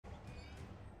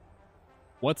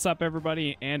What's up,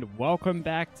 everybody, and welcome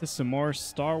back to some more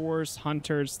Star Wars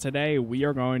Hunters. Today we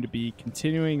are going to be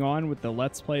continuing on with the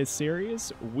Let's Play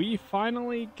series. We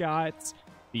finally got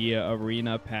the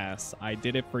Arena Pass. I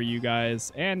did it for you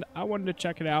guys, and I wanted to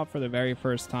check it out for the very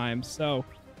first time. So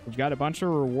we've got a bunch of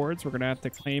rewards we're going to have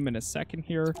to claim in a second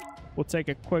here. We'll take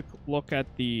a quick look at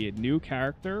the new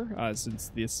character, since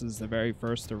this is the very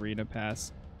first Arena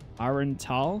Pass. Aran,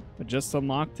 I just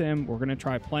unlocked him. We're going to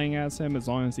try playing as him as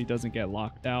long as he doesn't get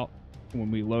locked out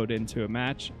when we load into a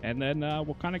match. And then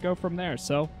we'll kind of go from there.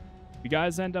 So if you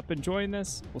guys end up enjoying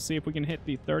this, we'll see if we can hit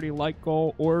the 30 like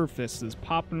goal, or if this is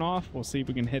popping off, we'll see if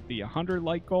we can hit the 100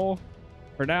 like goal.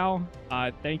 For now,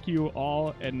 thank you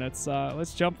all, and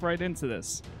let's jump right into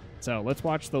this. So let's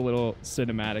watch the little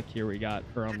cinematic here we got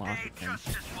for unlocking him.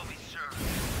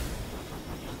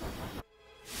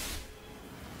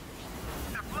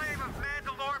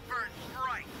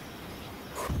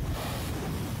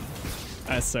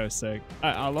 That's so sick.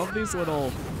 I love these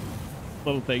little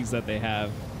things that they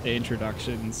have, the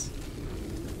introductions.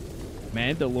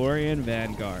 Mandalorian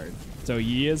Vanguard. So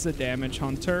he is a damage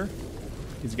hunter.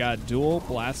 He's got dual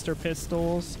blaster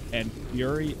pistols and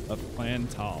Fury of Clan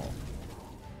Tal.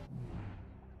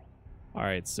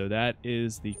 Alright, so that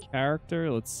is the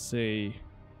character. Let's see.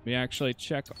 We actually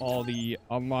check all the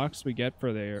unlocks we get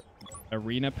for the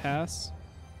Arena Pass.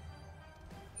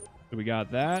 So we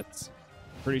got that.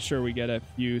 Pretty sure we get a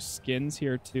few skins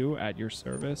here too at your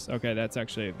service. Okay, that's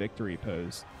actually a victory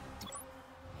pose.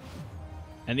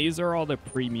 And these are all the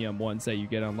premium ones that you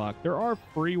get unlocked. There are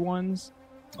free ones,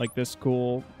 like this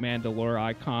cool Mandalorian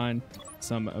icon,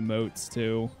 some emotes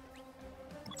too.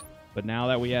 But now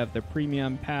that we have the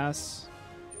premium pass,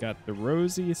 got the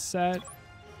Rosie set,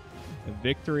 the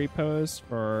victory pose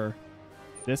for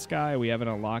this guy we haven't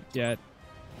unlocked yet.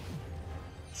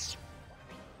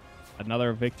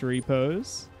 Another victory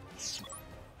pose.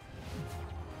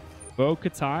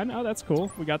 Bo-Katan. Oh, that's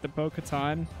cool. We got the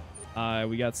Bo-Katan.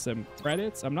 We got some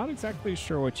credits. I'm not exactly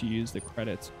sure what you use the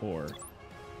credits for,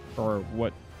 or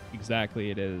what exactly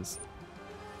it is.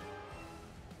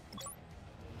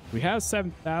 We have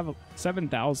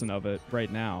 7,000 of it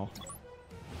right now.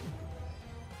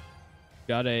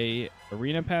 Got a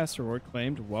Arena Pass reward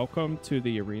claimed. Welcome to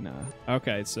the arena.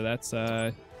 Okay, so that's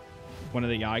one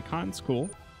of the icons. Cool.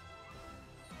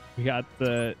 We got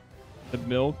the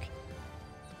milk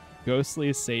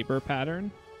ghostly saber pattern.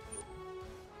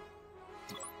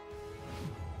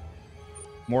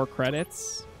 More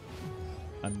credits.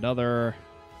 Another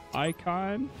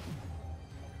icon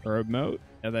or emote.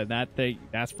 And then that thing,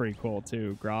 that's pretty cool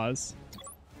too. Graz.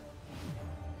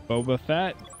 Boba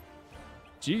Fett.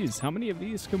 Jeez, how many of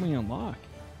these can we unlock?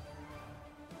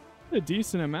 A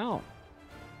decent amount.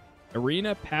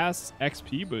 Arena Pass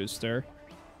XP booster.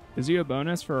 Gives you a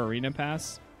bonus for Arena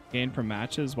Pass gained from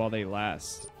matches while they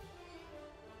last.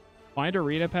 Find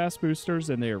Arena Pass boosters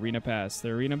in the Arena Pass. The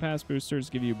Arena Pass boosters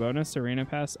give you bonus Arena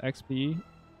Pass XP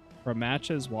from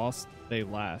matches whilst they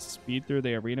last. Speed through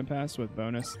the Arena Pass with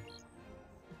bonus.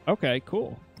 Okay,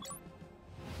 cool.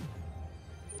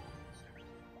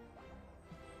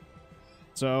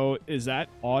 So is that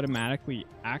automatically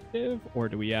active, or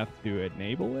do we have to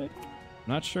enable it? I'm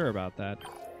not sure about that.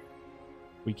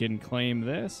 We can claim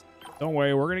this. Don't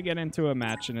worry, we're going to get into a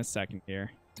match in a second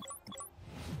here.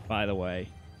 By the way.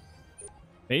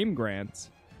 Fame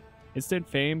grants. Instant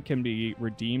fame can be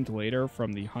redeemed later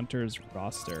from the Hunter's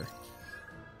roster.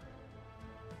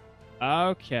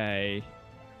 Okay.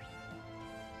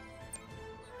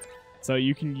 So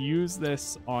you can use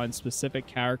this on specific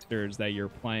characters that you're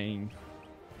playing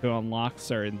to unlock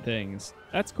certain things.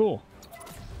 That's cool.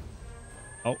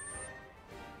 Oh.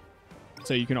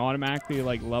 So you can automatically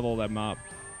like level them up.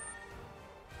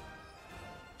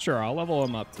 Sure, I'll level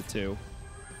them up to 2.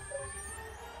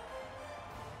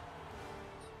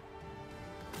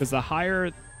 Because the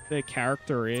higher the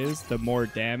character is, the more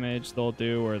damage they'll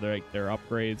do, or their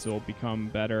upgrades will become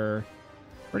better.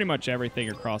 Pretty much everything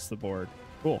across the board.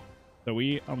 Cool. So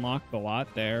we unlocked a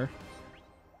lot there.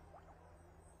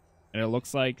 And it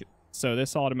looks like, so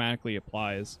this automatically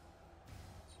applies.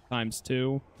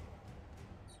 ×2.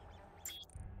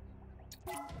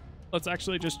 Let's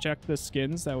actually just check the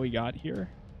skins that we got here.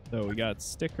 So we got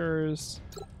stickers.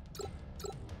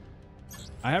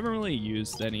 I haven't really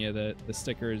used any of the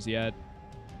stickers yet,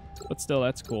 but still,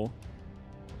 that's cool.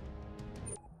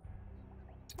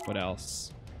 What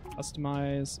else?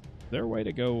 Customize. Is there a way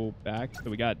to go back? So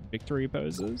we got victory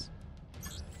poses.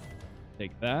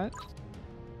 Take that.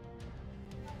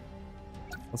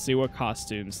 Let's see what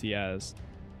costumes he has.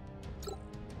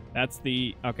 That's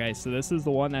the... Okay, so this is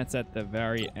the one that's at the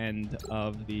very end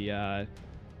of the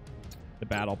the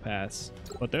battle pass.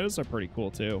 But those are pretty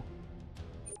cool too.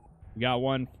 We got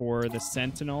one for the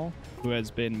Sentinel, who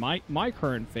has been my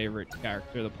current favorite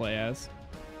character to play as.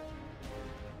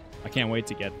 I can't wait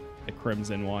to get the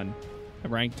Crimson one. I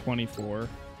ranked 24.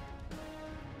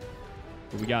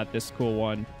 But we got this cool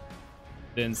one.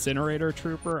 The Incinerator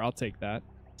Trooper, I'll take that.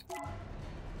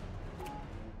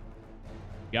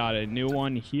 Got a new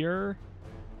one here.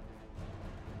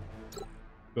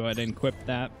 Go ahead and equip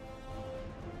that.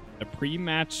 The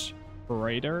pre-match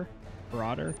Marauder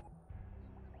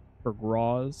for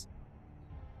Groz.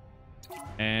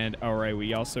 And all right,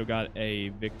 we also got a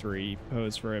victory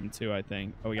pose for him too, I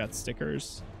think. Oh, we got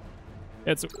stickers.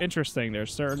 It's interesting.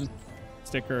 There's certain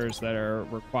stickers that are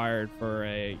required for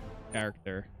a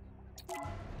character.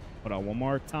 Hold on, one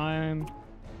more time.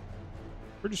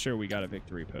 Pretty sure we got a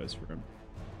victory pose for him.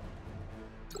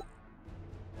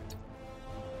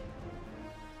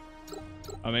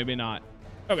 Oh, maybe not.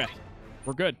 Okay,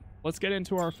 we're good. Let's get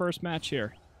into our first match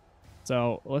here.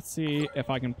 So let's see if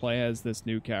I can play as this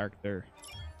new character.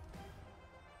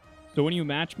 So when you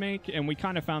matchmake, and we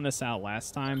kind of found this out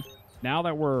last time, now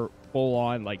that we're full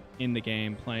on like in the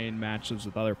game playing matches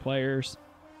with other players,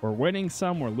 we're winning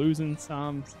some, we're losing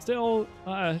some, still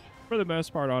for the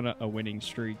most part on a winning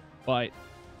streak. But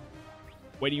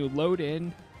when you load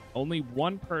in, only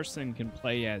one person can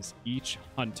play as each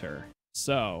hunter.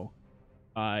 So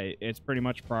it's pretty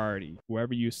much priority.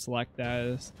 Whoever you select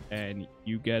as, and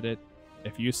you get it.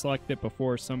 If you select it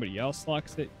before somebody else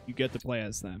selects it, you get to play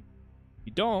as them. If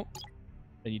you don't,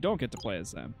 then you don't get to play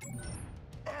as them.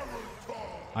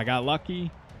 I got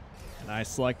lucky, and I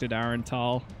selected Aran,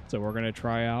 so we're gonna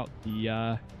try out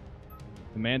the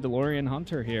Mandalorian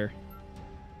hunter here.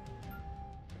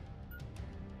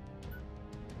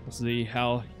 We'll see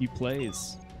how he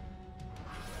plays.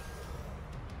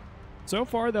 So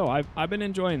far, though, I've been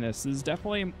enjoying this. This is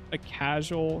definitely a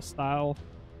casual style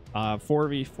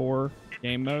 4v4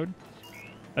 game mode.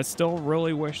 I still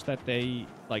really wish that they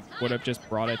would have just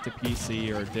brought it to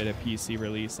PC or did a PC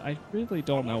release. I really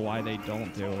don't know why they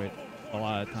don't do it a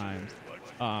lot of times.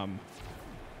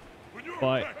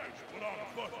 But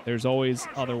there's always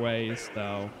other ways,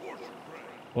 though.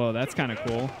 Well, that's kind of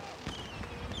cool.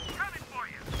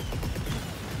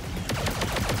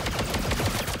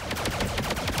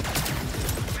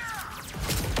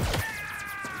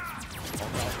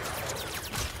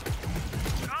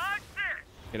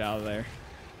 Get out of there.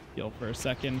 Heal for a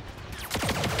second.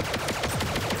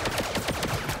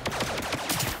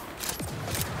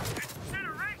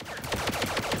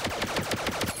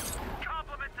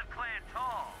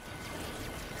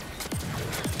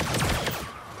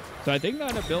 So I think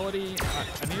that ability,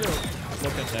 I need to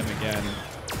look at them again.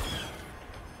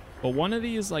 But one of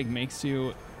these makes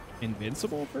you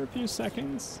invincible for a few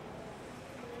seconds.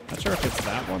 Not sure if it's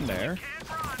that one there.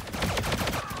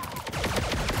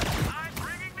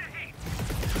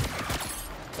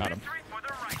 Got him.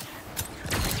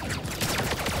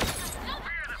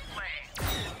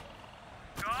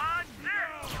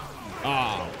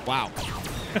 Oh, wow.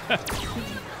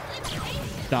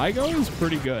 Daigo is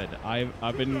pretty good.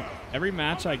 I've been, every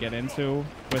match I get into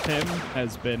with him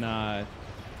has been kind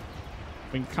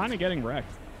of getting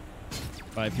wrecked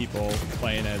by people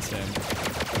playing as him.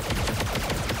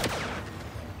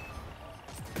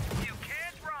 You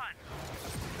can't run.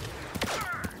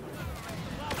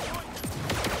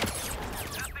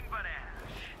 Nothing but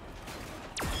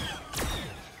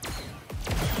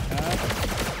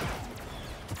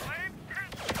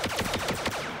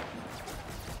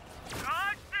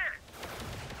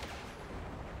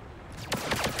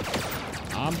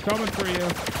I'm coming for you.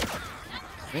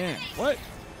 Man, what?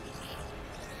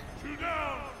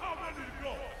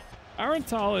 Aran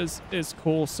is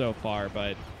cool so far,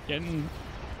 but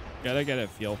gotta get a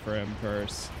feel for him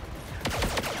first.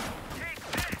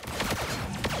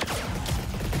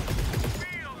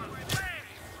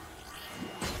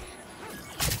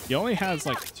 He only has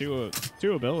two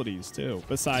abilities too,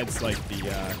 besides the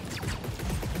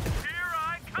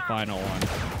final one.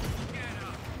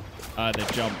 The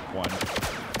jump one.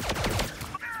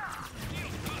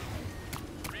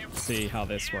 Let's see how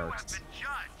this works.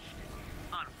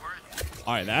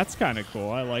 Alright, that's kind of cool.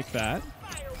 I like that.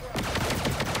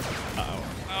 Uh-oh.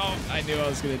 Oh, I knew I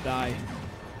was going to die.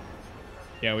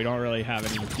 Yeah, we don't really have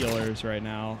any healers right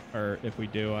now. Or if we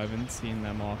do, I haven't seen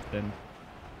them often.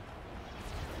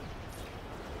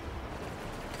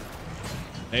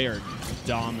 They are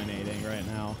dominating right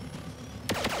now.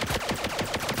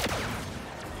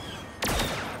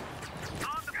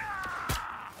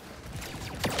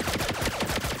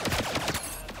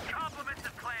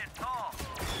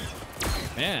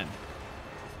 Man,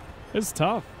 it's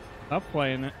tough. Tough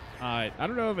playing it. I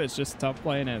don't know if it's just tough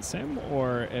playing as him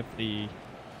or if the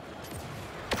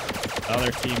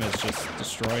other team is just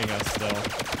destroying us still.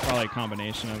 Probably a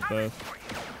combination of both.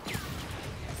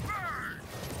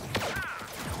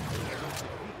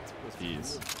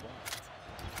 Jeez.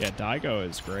 Yeah, Daigo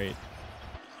is great.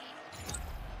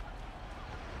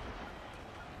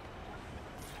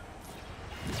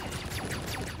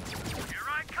 Here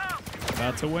I come.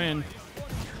 About to win.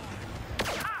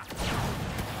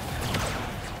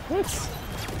 What?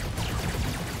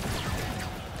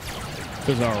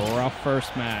 This was a rough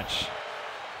first match.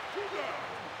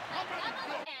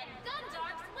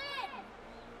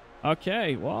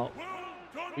 Okay, well,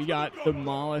 we got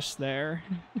demolished there.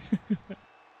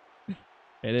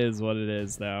 It is what it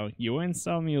is, though. You win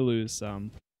some, you lose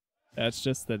some. That's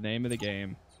just the name of the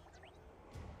game.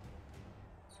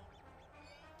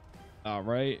 All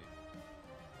right.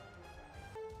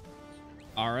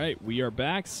 All right, we are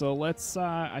back. So let's,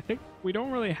 I think we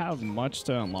don't really have much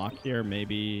to unlock here.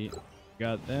 Maybe we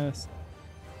got this.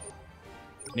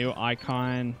 New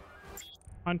icon.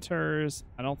 Hunters.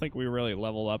 I don't think we really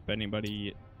level up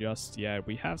anybody just yet.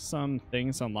 We have some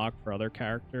things unlocked for other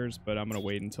characters, but I'm going to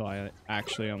wait until I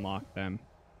actually unlock them.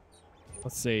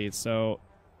 Let's see. So,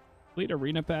 complete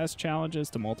Arena Pass challenges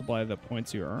to multiply the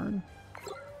points you earn.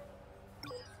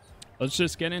 Let's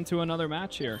just get into another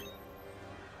match here.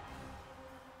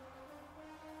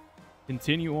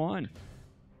 Continue on.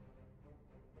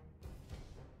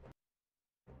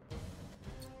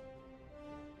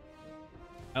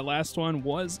 That last one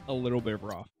was a little bit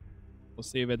rough. We'll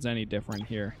see if it's any different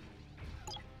here.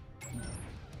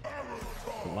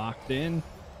 Locked in.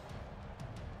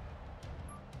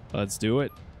 Let's do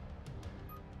it.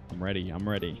 I'm ready. I'm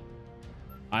ready.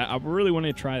 I really want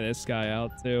to try this guy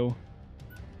out too.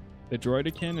 The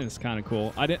droidekin is kind of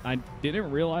cool. I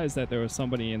didn't realize that there was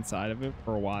somebody inside of it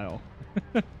for a while.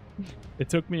 It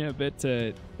took me a bit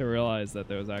to realize that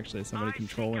there was actually somebody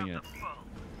controlling it.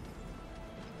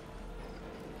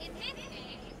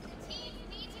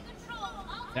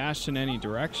 Dash in any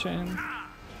direction.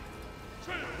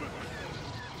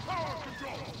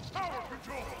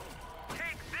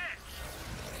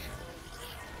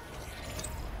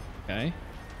 Okay.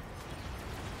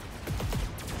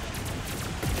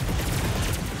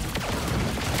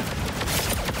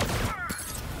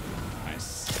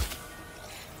 Nice.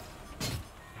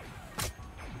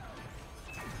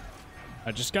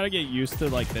 I just gotta get used to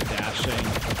like the dashing.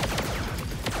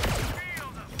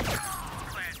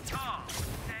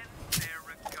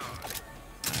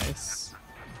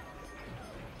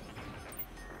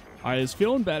 Alright, it's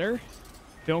feeling better.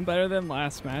 Feeling better than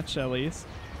last match, at least.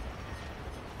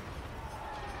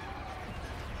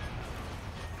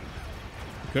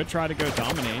 Could try to go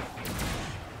dominate.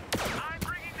 I'm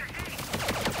bringing the heat.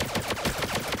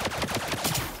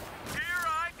 Here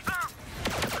I come.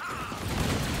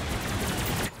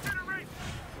 Incinerate.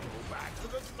 Go back to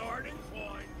the starting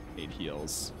point. 8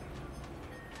 heals.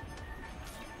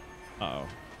 Uh-oh.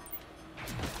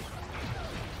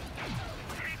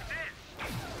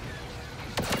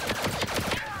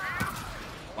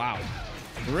 Wow.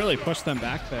 Really pushed them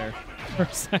back there for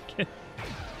a second.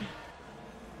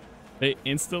 They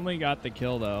instantly got the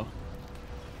kill, though.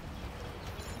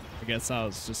 I guess I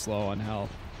was just low on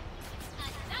health.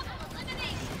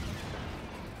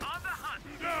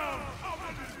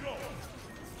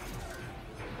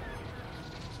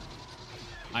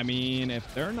 I mean,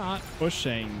 if they're not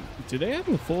pushing, do they have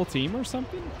a full team or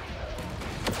something?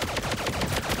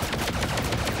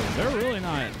 They're really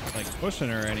not, like,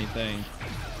 pushing or anything.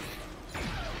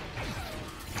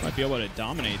 Might be able to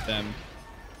dominate them.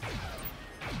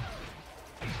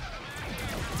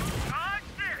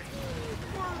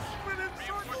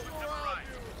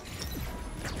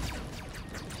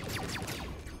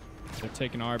 They're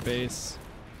taking our base.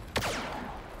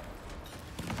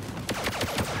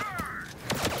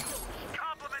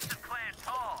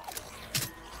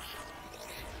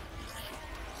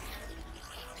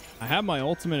 I have my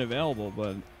ultimate available,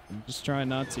 but I'm just trying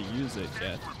not to use it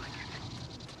yet.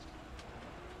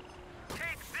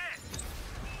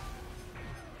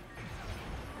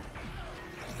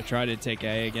 I tried to take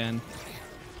A again.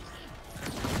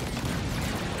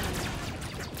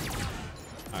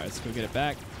 Alright, let's go get it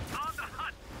back.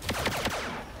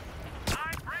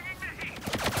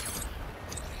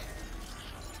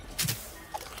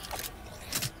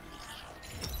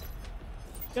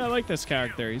 Yeah, I like this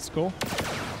character. He's cool.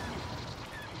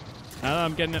 Now that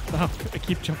I'm getting it, oh, I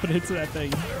keep jumping into that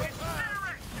thing.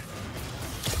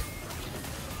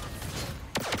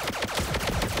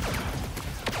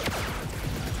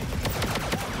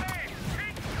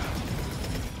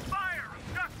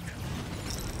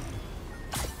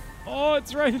 Oh,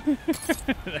 it's right.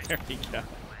 There we go.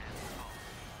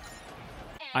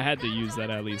 I had to use that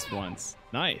at least once.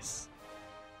 Nice.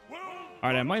 All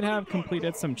right, I might have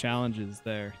completed some challenges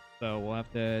there, so we'll have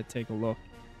to take a look.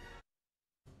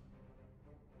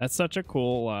 That's such a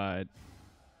cool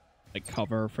like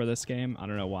cover for this game. I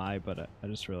don't know why, but I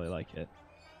just really like it.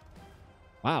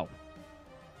 Wow.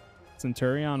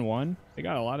 Centurion 1. They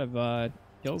got a lot of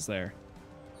kills there.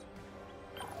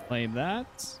 Claim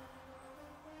that.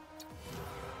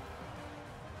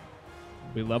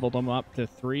 We leveled them up to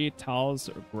 3 Tal's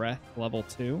Breath level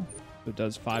 2. So it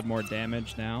does 5 more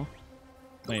damage now.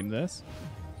 Claim this.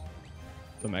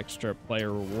 Some extra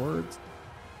player rewards.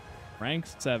 Rank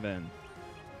 7.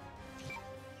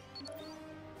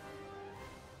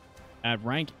 At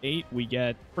rank 8, we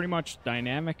get pretty much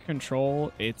dynamic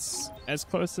control. It's as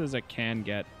close as it can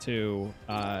get to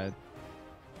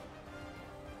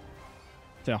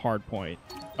hardpoint.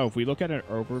 Oh, if we look at an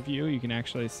overview, you can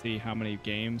actually see how many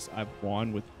games I've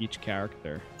won with each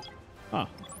character. Huh.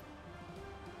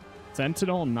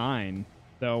 Sentinel 9.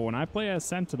 So when I play as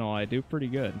Sentinel, I do pretty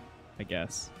good, I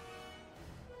guess.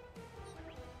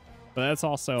 But that's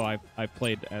also, I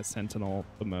played as Sentinel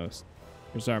the most.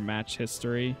 Here's our match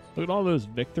history. Look at all those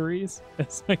victories.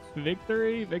 It's like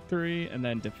victory, victory, and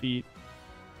then defeat.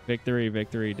 Victory,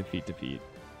 victory, defeat, defeat.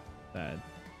 Sad.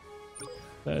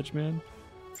 Judgment.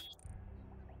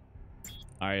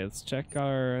 Alright, let's check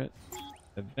our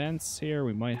events here.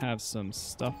 We might have some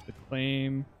stuff to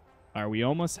claim. Alright, we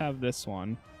almost have this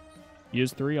one.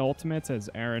 Use 3 ultimates as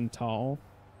Aran.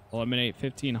 Eliminate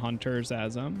 15 hunters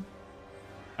as him.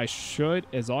 I should,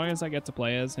 as long as I get to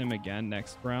play as him again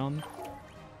next round,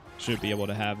 should be able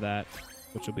to have that,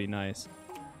 which will be nice.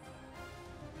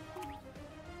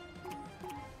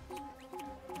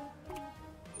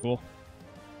 Cool.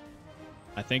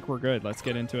 I think we're good. Let's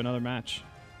get into another match.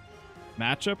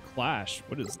 Matchup Clash.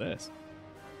 What is this?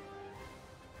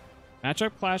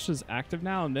 Matchup Clash is active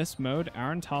now. In this mode,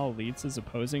 Aran leads his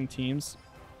opposing teams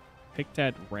picked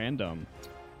at random.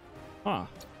 Huh.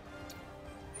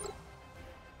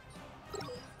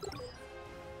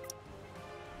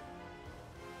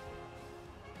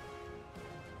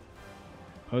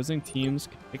 Opposing teams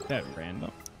picked at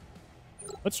random.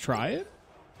 Let's try it.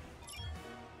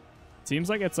 Seems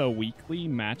like it's a weekly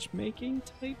matchmaking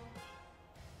type.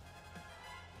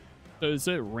 So does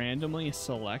it randomly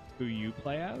select who you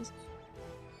play as?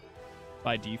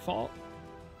 By default?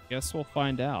 Guess we'll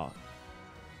find out.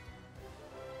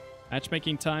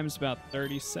 Matchmaking time's about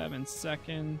 37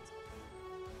 seconds.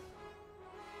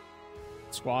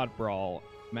 Squad Brawl.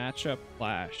 Matchup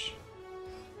Clash.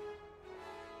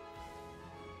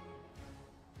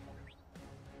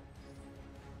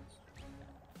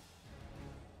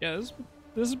 Yeah, this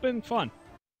has been fun.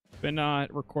 Been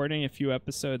recording a few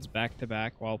episodes back to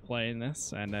back while playing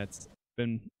this, and it's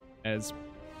been as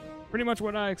pretty much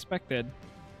what I expected.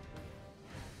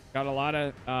 Got a lot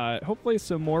of hopefully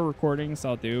some more recordings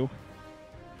I'll do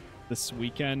this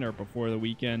weekend or before the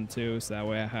weekend too, so that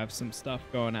way I have some stuff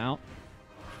going out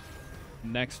the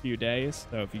next few days.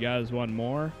 So if you guys want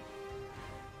more,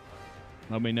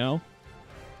 let me know.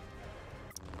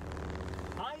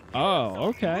 Oh,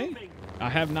 okay. I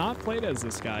have not played as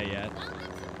this guy yet.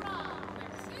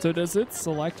 So does it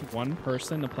select one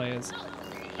person to play as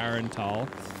Aran?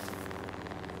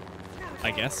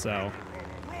 I guess so.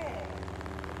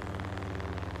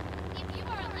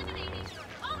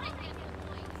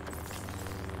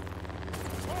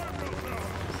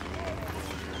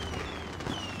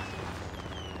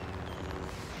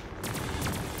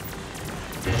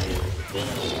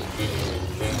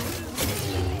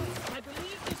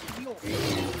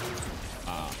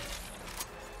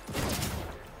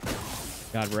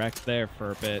 Got wrecked there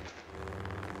for a bit.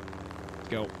 Let's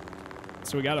go.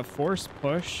 So we got a force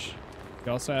push.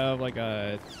 We also have like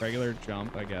a regular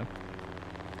jump, I guess.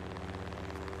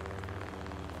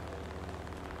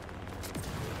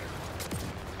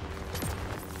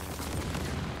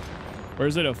 Or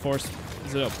is it a force?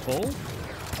 Is it a pull?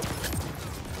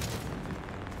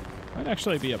 Might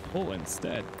actually be a pull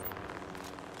instead.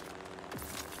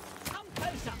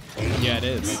 Yeah, it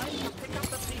is.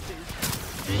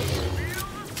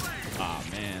 Oh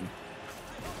man.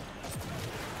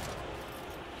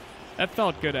 That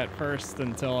felt good at first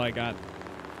until I got,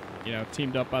 you know,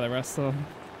 teamed up by the rest of them.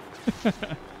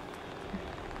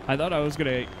 I thought I was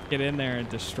gonna get in there and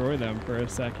destroy them for a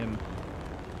second.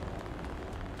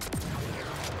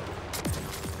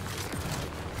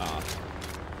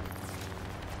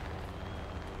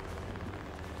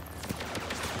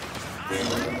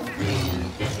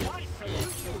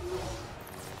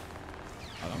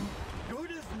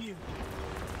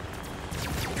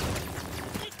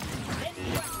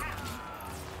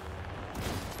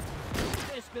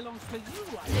 belongs to you,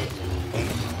 I think.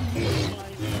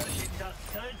 My virgins are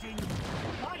surging.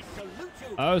 I salute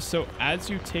you. Oh, so as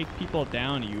you take people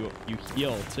down, you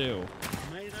heal too.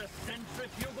 May the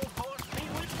centrifugal force be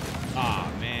with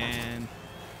Ah, man.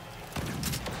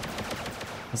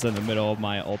 I was in the middle of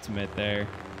my ultimate there.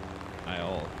 My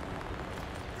ult.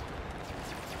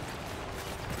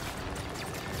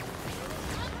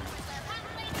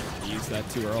 Use that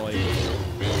too early.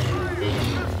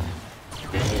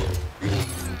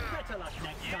 better luck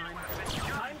next time.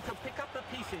 Time to pick up the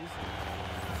pieces.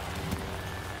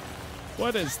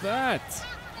 What is that?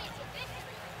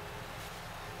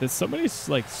 Did somebody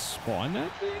like spawn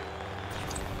that thing?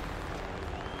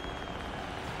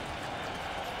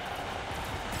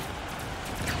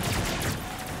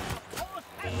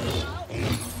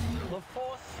 The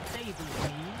force favors me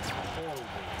always.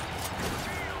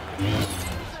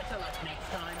 Better luck next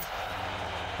time.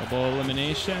 Double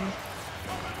elimination.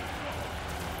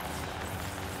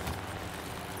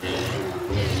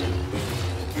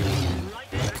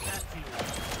 Right back at you.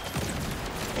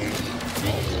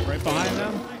 Right behind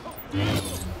them.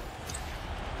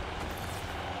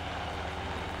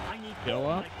 I need Go all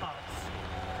up. my parts.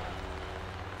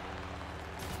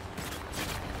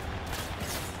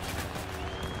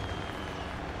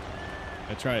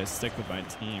 I try to stick with my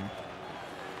team.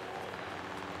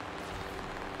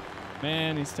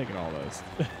 Man, he's taking all those.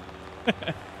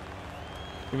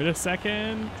 Give it a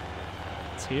second.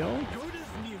 Let's heal. Good as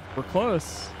new. We're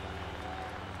close.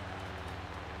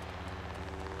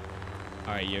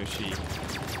 All right, Yoshi. Let us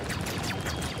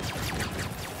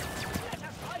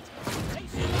fight.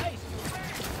 Face to face.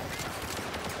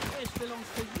 This belongs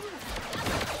to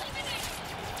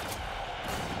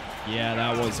you. Yeah,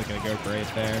 that wasn't gonna go great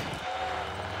there.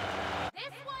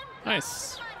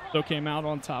 Nice. Still came out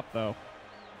on top though.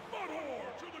 Butthole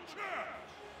to the chest.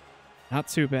 Not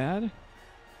too bad.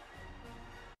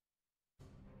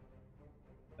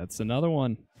 That's another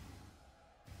one.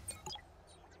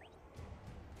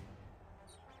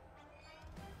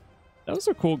 That was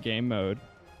a cool game mode.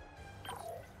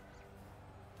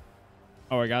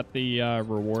 Oh, I got the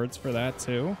rewards for that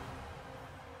too.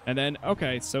 And then,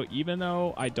 okay, so even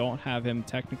though I don't have him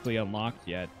technically unlocked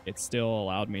yet, it still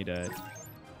allowed me to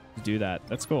do that.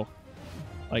 That's cool.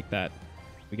 Like that.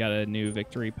 We got a new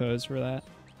victory pose for that.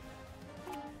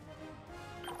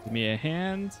 Give me a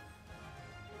hand.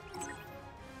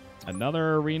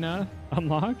 Another arena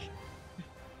unlock.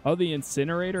 Oh, the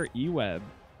incinerator E-web.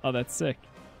 Oh, that's sick.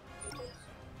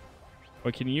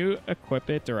 But can you equip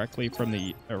it directly from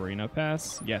the arena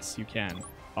pass? Yes, you can.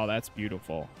 Oh, that's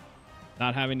beautiful.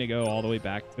 Not having to go all the way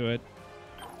back to it.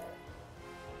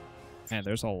 Man,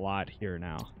 there's a lot here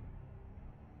now.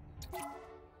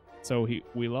 So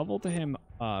we leveled him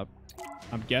up.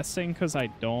 I'm guessing because I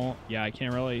don't... Yeah, I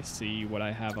can't really see what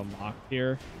I have unlocked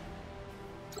here.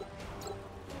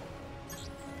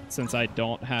 Since I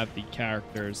don't have the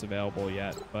characters available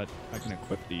yet, but I can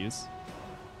equip these.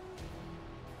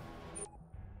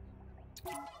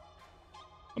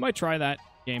 I might try that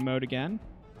game mode again.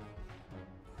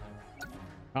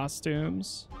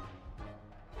 Costumes.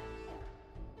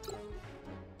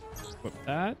 Equip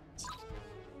that.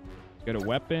 Go to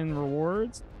weapon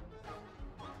rewards.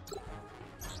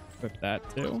 Equip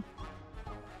that too.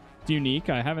 It's unique.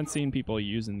 I haven't seen people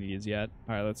using these yet.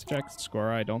 All right, let's check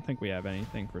Skora. I don't think we have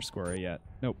anything for Skora yet.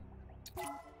 Nope.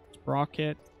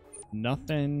 Sprocket.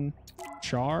 Nothing.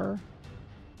 Char.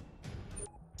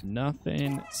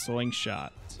 Nothing.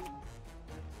 Slingshot.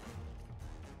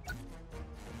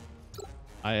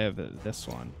 I have this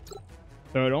one.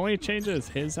 So it only changes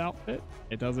his outfit.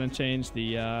 It doesn't change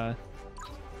the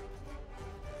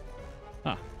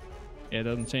it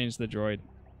doesn't change the droid.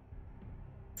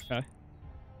 Okay.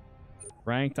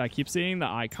 Ranked. I keep seeing the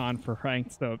icon for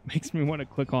ranked, so it makes me want to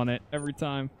click on it every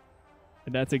time.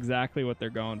 And that's exactly what they're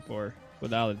going for.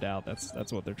 Without a doubt,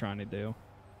 that's what they're trying to do.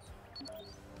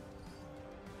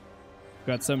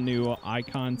 Got some new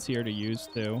icons here to use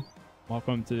too.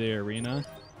 Welcome to the arena.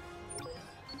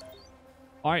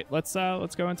 All right, let's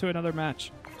go into another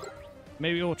match.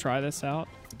 Maybe we'll try this out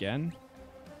again.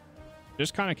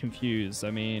 Just kind of confused.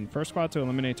 I mean, first squad to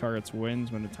eliminate targets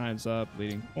wins when the time's up.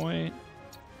 Leading point.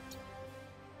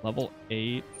 Level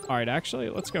 8. All right, actually,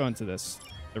 let's go into this,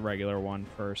 the regular one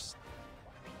first.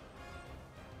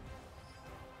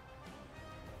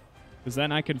 Because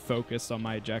then I can focus on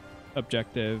my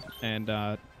objective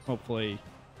and hopefully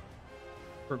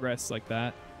progress like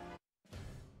that.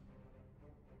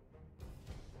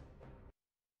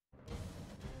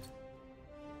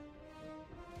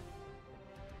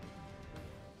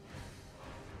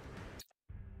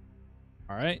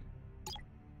 All right.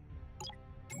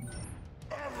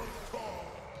 Aran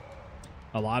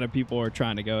A lot of people are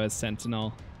trying to go as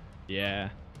Sentinel. Yeah.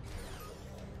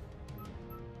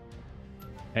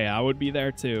 Hey, I would be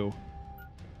there too.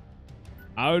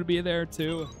 I would be there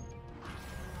too.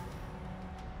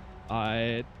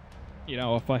 You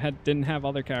know, if I didn't have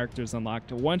other characters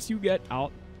unlocked, once you get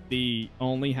out the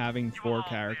only having 4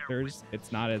 characters,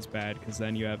 it's not as bad because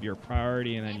then you have your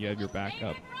priority and then you have your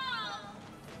backup.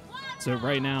 So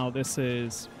right now, this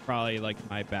is probably like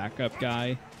my backup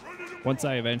guy. Once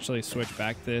I eventually switch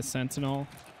back to this Sentinel,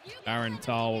 Aran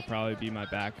will probably be my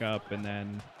backup, and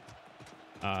then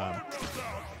I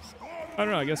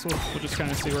don't know. I guess we'll just kind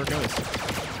of see where it goes.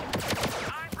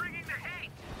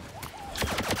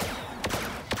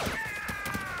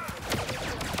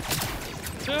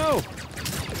 No!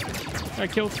 I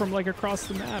killed from like across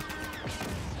the map.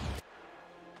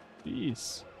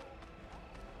 Jeez.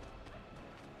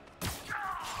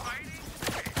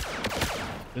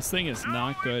 This thing is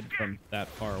not good from that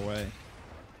far away.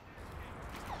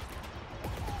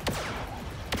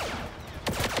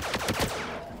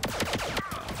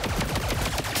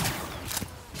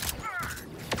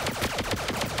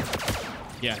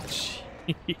 Yeah,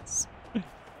 jeez.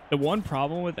 The one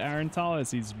problem with Aran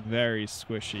is he's very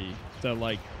squishy. So,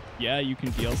 like, yeah, you can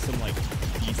deal some, like,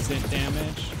 decent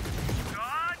damage.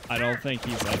 I don't think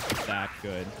he's, like, that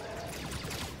good.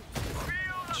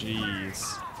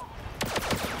 Jeez.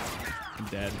 I'm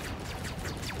dead.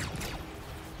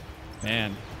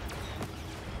 Man.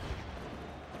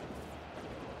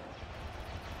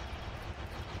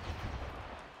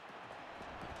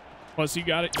 Plus, you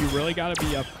really gotta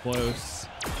be up close.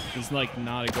 It's like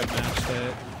not a good match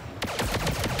to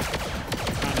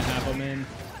kind of have him in.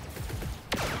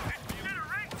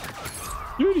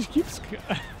 Dude, he keeps.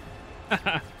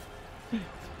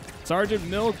 Sergeant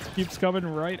Milk keeps coming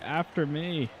right after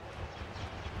me.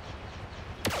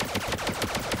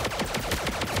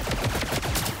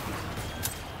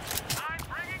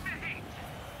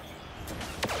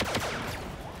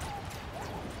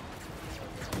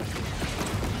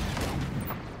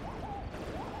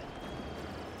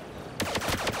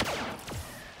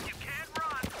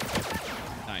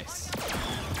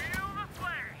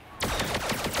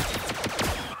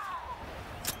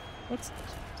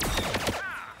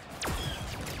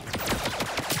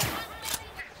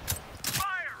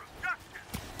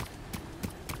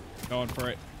 Going for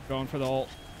it. Going for the ult.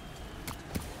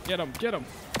 Get him. Get him.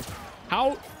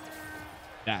 How?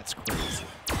 That's crazy.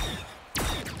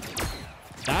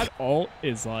 That ult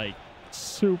is like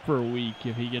super weak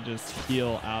if he can just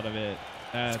heal out of it.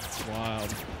 That's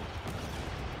wild.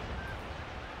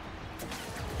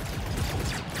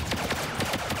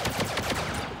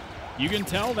 You can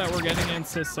tell that we're getting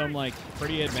into some like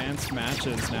pretty advanced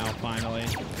matches now finally.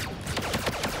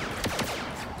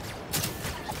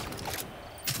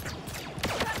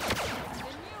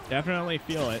 Definitely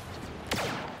feel it.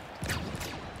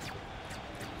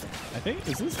 I think,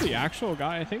 is this the actual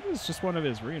guy? I think this is just one of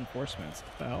his reinforcements.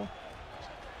 What the hell?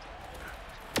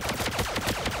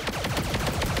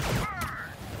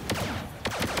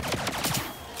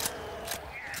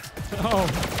 Oh.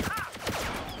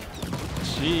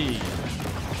 Gee.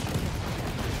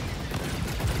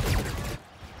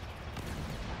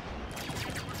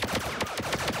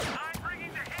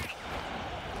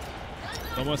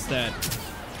 Almost dead.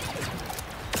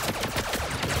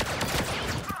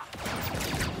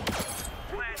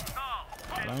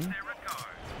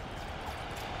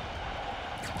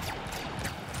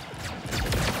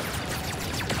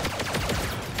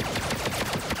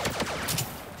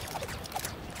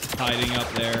 Hiding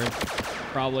up there,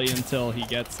 probably until he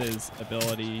gets his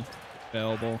ability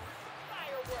available.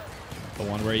 The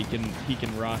one where he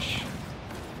can rush.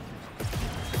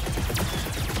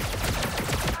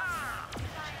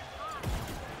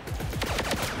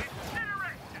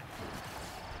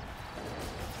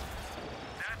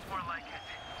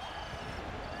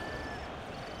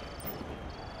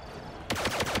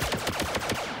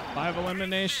 Five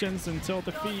eliminations until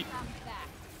defeat.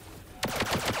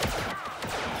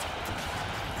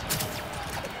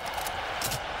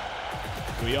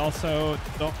 We also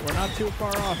don't, we're not too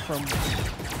far off from. You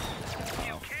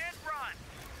can't run.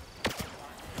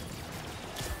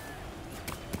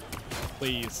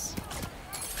 Please.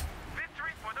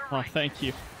 Victory for the right. Oh, thank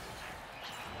you.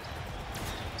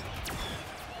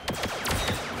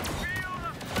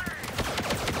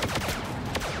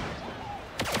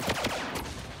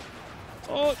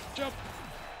 Oh, jump.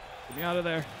 Get me out of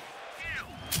there.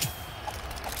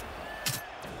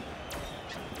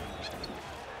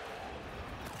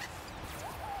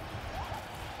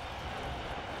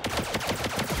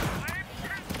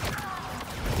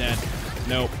 Dead.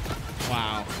 Nope.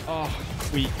 Wow. Oh.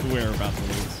 We're about to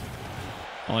lose.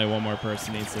 Only one more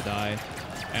person needs to die.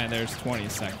 And there's 20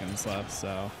 seconds left,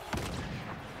 so.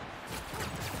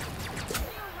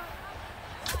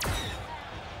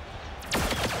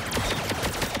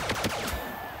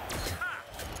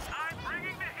 I'm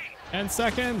bringing the heat. 10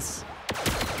 seconds.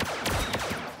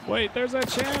 Wait, there's a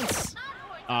chance.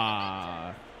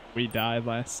 Ah, we died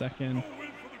last second. No win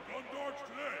for the Gundarks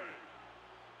today.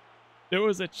 There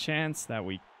was a chance that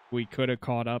we could have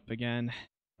caught up again.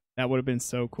 That would have been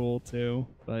so cool too,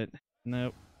 but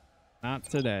nope, not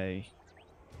today.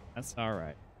 That's all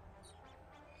right.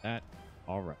 That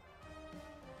all right.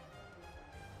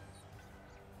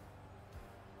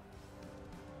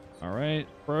 All right,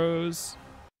 pros.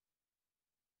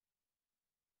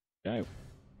 Okay,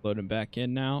 loading back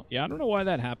in now. Yeah, I don't know why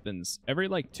that happens. Every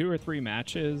like 2 or 3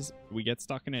 matches, we get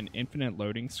stuck in an infinite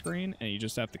loading screen, and you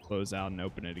just have to close out and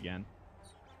open it again.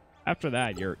 After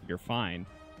that, you're fine.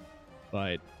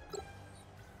 But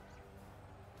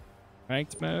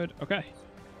ranked mode, okay,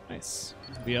 nice.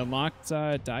 We unlocked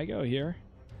Daigo here.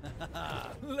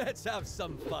 Let's have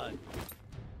some fun.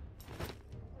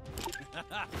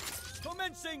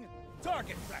 Commencing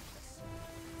target practice.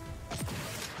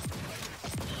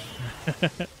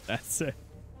 That's it.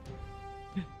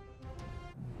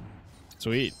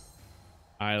 Sweet.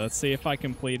 All right, let's see if I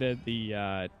completed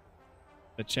the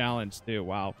challenge too.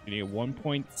 Wow, we need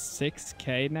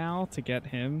 1.6k now to get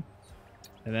him,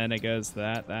 and then it goes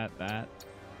that.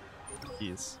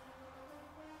 Jeez,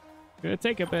 gonna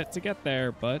take a bit to get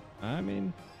there, but I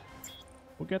mean,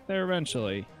 we'll get there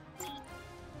eventually.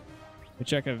 We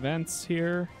check events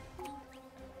here.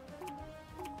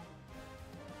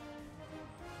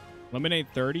 Eliminate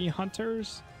 30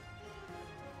 hunters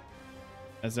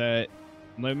as a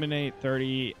eliminate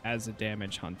 30 as a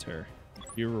damage hunter.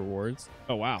 View rewards.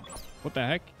 Oh wow, what the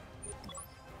heck?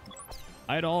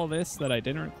 I had all this that I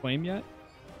didn't claim yet.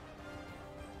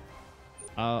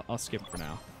 I'll skip for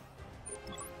now.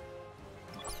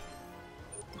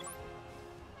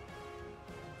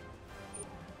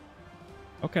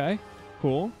 Okay,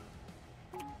 cool.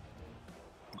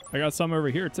 I got some over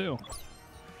here too.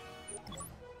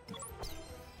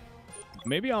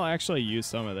 Maybe I'll actually use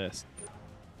some of this.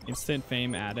 Instant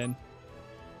fame added.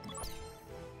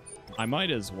 I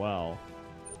might as well.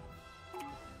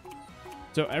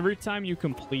 So every time you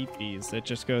complete these, it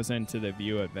just goes into the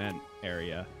view event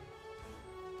area.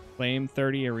 Claim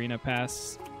 30 arena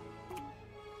pass.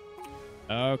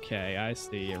 Okay, I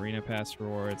see. Arena pass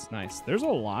rewards. Nice. There's a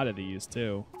lot of these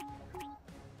too.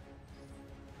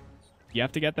 You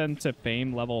have to get them to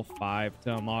fame level 5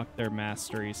 to unlock their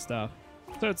mastery stuff.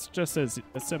 So it's just as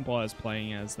simple as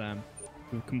playing as them.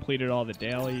 We've completed all the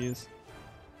dailies.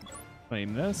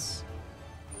 Claim this.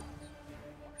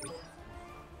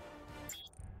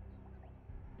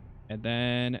 And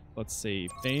then, let's see,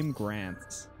 fame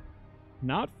grants.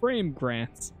 Not frame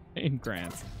grants, fame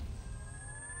grants.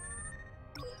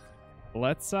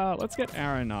 Let's get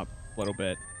Aran up a little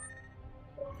bit.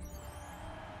 So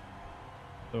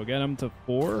we'll get him to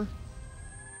 4.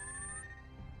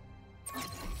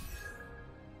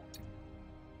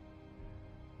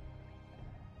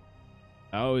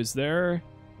 Oh, is there...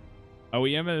 Oh,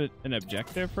 we have an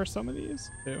objective for some of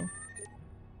these, too.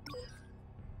 It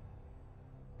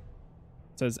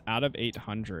says out of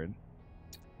 800.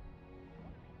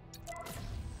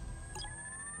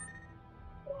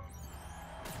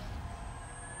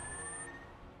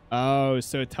 Oh,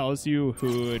 so it tells you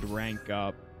who would rank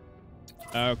up.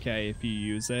 Okay, if you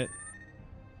use it.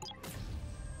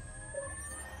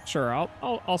 Sure,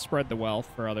 I'll spread the wealth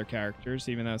for other characters,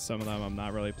 even though some of them I'm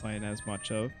not really playing as much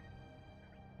of.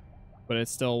 But it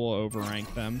still will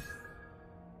overrank them.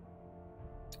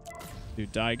 Do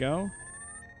Daigo.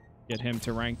 Get him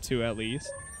to rank 2 at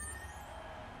least.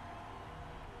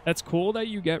 That's cool that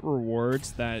you get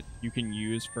rewards that you can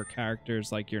use for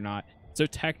characters like you're not. So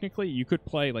technically you could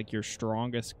play like your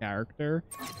strongest character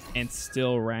and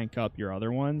still rank up your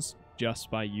other ones just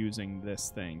by using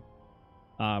this thing.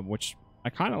 Which I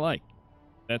kind of like.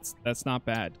 That's not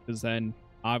bad, because then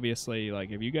obviously,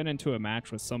 like, if you get into a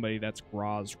match with somebody that's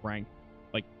Graz ranked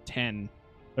like 10,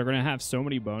 they're gonna have so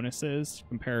many bonuses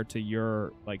compared to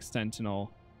your like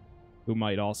Sentinel, who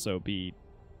might also be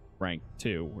ranked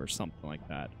 2 or something like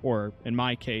that. Or in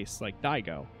my case, like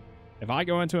Daigo. If I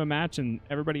go into a match and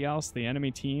everybody else, the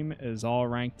enemy team, is all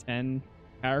ranked 10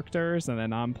 characters, and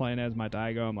then I'm playing as my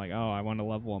Daigo, I'm like, oh, I want to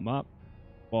level them up.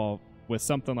 Well, with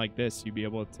something like this, you'd be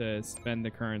able to spend the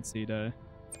currency to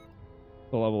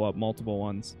level up multiple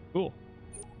ones. Cool.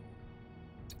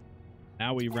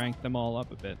 Now we rank them all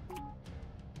up a bit.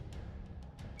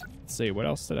 Let's see, what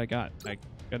else did I got? I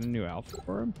got a new outfit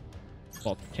for him.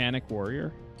 Volcanic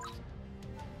Warrior.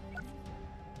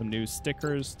 Some new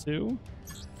stickers too.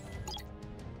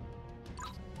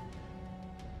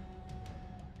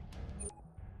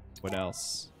 What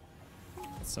else?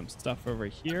 Some stuff over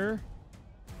here.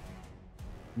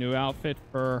 New outfit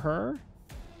for her.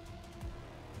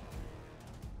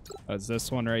 Oh, it's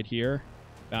this one right here.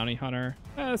 Bounty Hunter.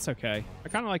 That's okay. I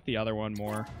kind of like the other one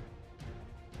more.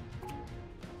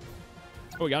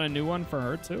 Oh, we got a new one for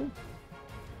her too.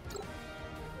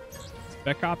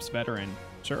 Spec Ops Veteran.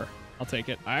 Sure, I'll take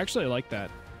it. I actually like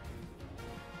that.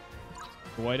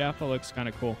 The white outfit looks kind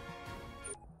of cool.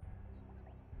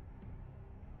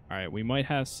 All right, we might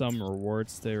have some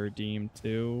rewards to redeem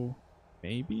too.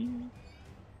 Maybe?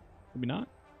 Maybe not.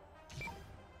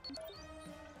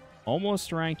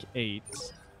 Almost rank 8.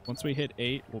 Once we hit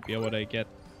 8, we'll be able to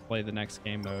play the next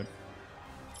game mode.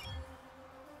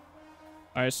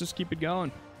 All right, let's just keep it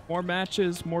going. More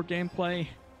matches, more gameplay.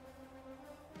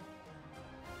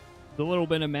 A little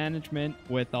bit of management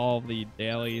with all the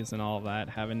dailies and all of that,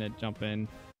 having to jump in,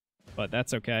 but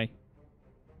that's okay.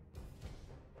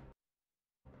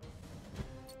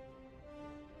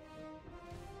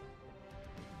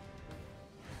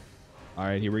 All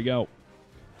right, here we go.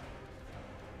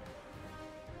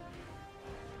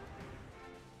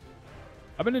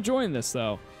 I've been enjoying this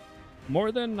though,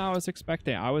 more than I was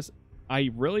expecting. I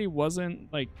really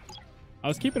wasn't like, I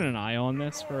was keeping an eye on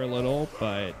this for a little,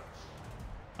 but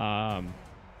I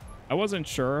wasn't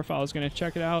sure if I was gonna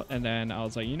check it out, and then I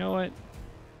was like, you know what?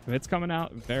 If it's coming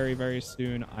out very, very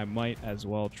soon, I might as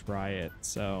well try it.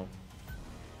 So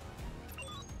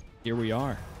here we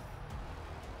are.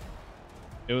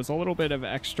 It was a little bit of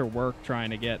extra work trying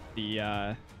to get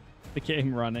the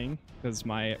game running because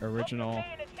my original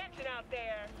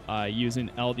using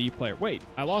LD player. Wait,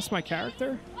 I lost my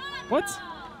character? What?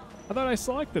 I thought I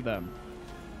selected them.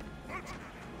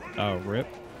 Oh, rip.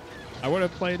 I would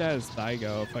have played as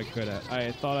Daigo if I could have.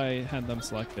 I thought I had them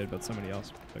selected, but somebody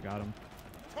else got them.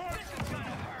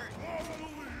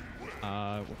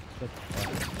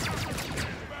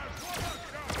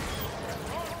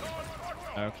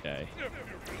 Okay.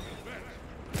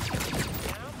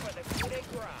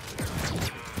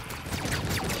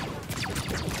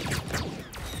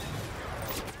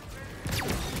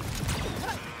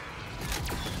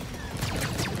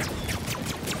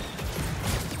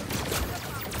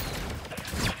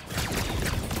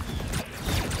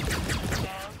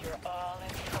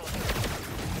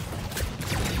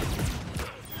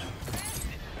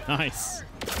 Nice.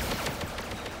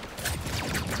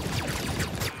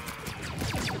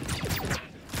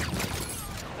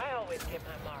 I always get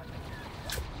my mark.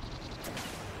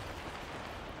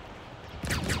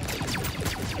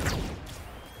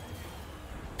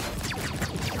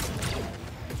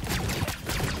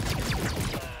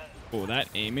 Oh, that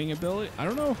aiming ability. I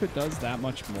don't know if it does that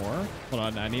much more. Hold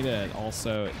on, I need to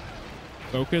also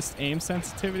focused aim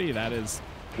sensitivity. That is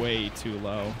way too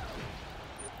low.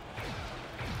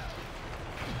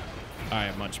 All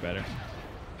right, much better.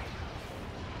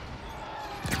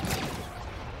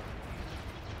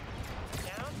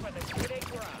 Down for the coup de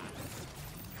grace.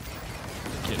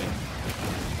 Kidding.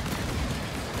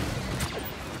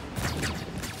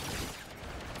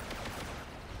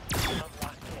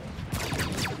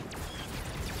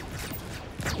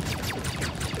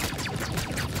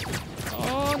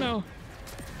 Oh no!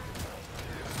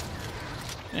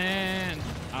 And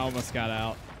I almost got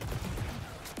out.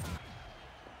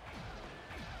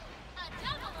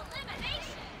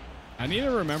 I need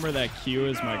to remember that Q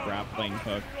is my grappling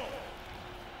hook.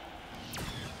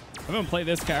 I haven't played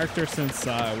this character since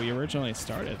we originally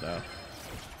started, though.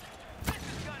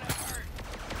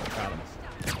 Got him.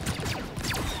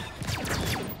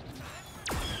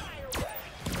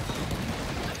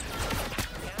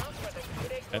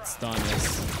 That stun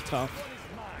is tough.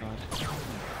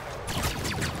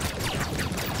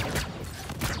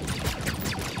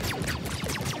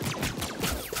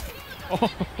 Oh,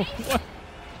 what?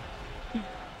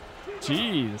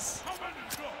 Jeez.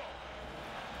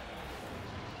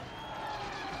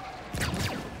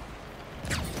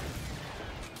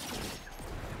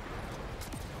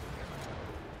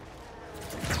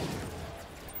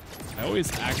 I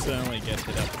always accidentally get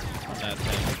hit up on that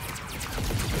thing.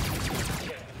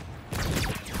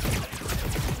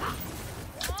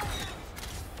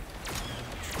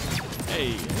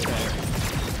 Hey, there.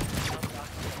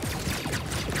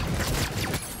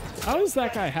 How does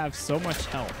that guy have so much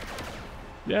health?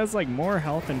 He has like more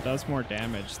health and does more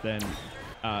damage than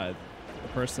the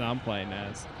person I'm playing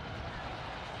as.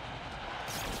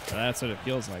 But that's what it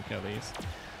feels like, at least.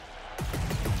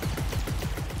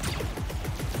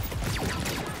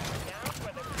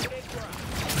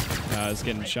 I was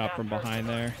getting shot from behind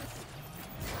there.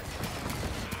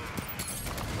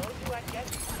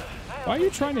 Why are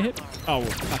you trying to hit? Oh, I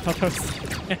thought that was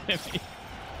the enemy.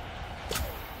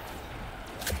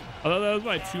 I thought that was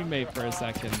my teammate for a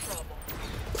second.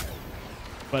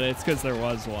 But it's because there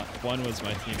was one. One was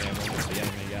my teammate, one was the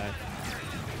enemy guy.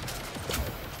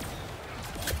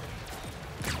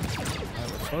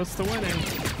 Right, we're close to winning.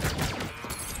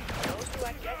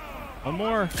 One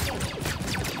more.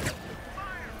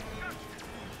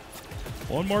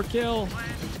 One more kill.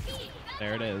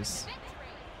 There it is.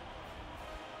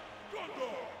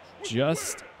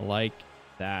 Just like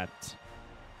that.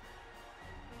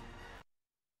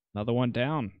 Another one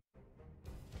down.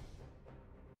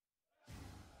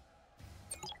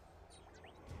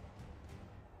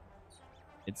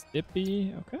 It's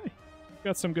Dippy. Okay.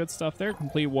 Got some good stuff there.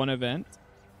 Complete one event.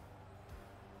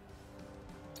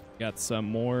 Got some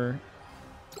more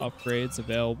upgrades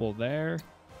available there.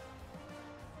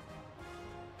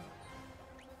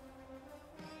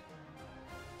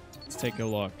 Let's take a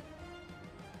look.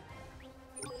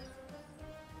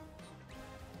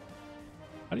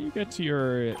 How do you get to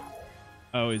your...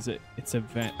 Oh, is it? It's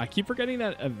event. I keep forgetting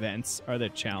that events are the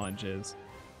challenges.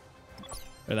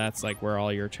 Or that's like where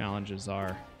all your challenges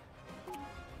are.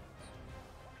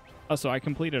 Oh, so I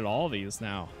completed all these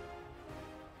now.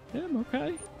 Yeah,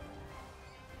 okay.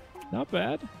 Not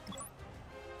bad.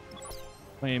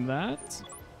 Claim that.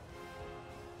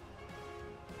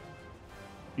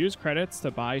 Use credits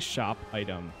to buy shop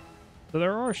item. So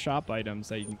there are shop items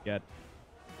that you can get.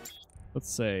 Let's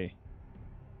see.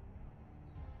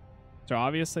 So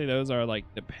obviously those are like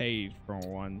the pay for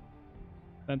one.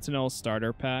 Sentinel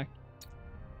starter pack.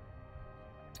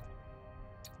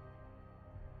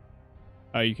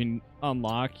 Oh, you can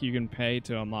unlock, you can pay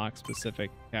to unlock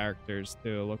specific characters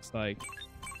too, it looks like.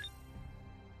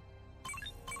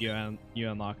 You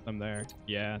unlock them there.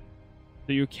 Yeah.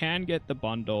 So you can get the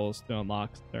bundles to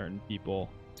unlock certain people.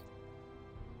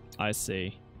 I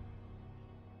see.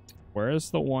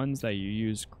 Where's the ones that you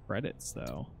use credits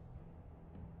though?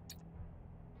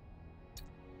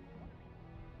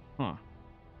 Huh.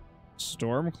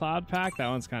 Storm Cloud pack? That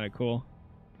one's kind of cool.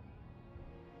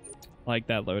 Like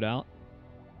that loadout.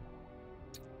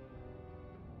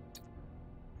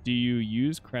 Do you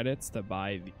use credits to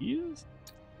buy these?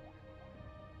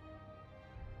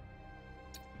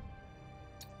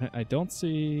 I don't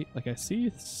see... Like, I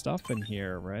see stuff in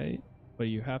here, right? But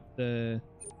you have to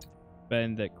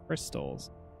spend the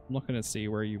crystals. I'm looking to see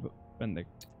where you spend the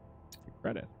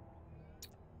credit.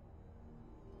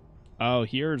 Oh,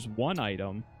 here's one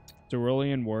item.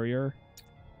 Cerulean Warrior.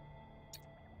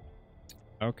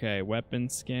 Okay, weapon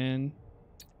skin.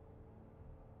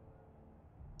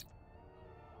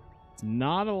 It's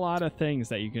not a lot of things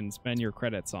that you can spend your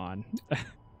credits on.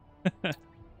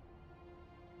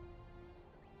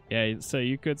 Yeah, so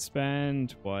you could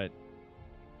spend what?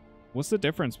 What's the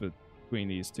difference between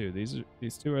these two?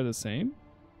 These two are the same?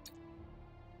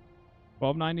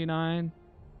 $12.99.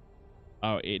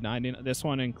 Oh, $8.99. This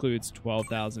one includes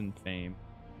 12,000 fame.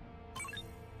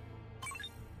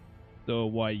 So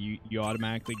what, you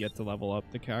automatically get to level up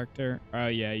the character? Oh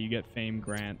yeah, you get fame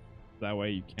grant. That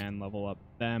way you can level up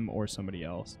them or somebody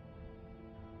else.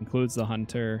 Includes the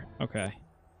hunter. Okay.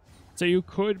 So you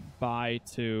could buy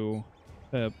to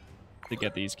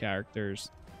get these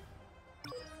characters.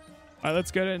 Alright,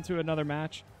 let's get into another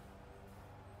match.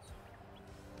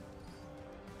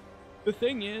 The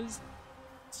thing is,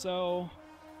 so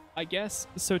I guess,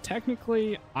 so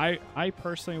technically I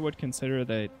personally would consider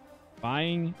that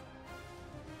buying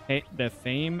the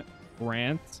fame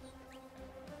grant,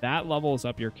 that levels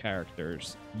up your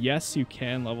characters. Yes, you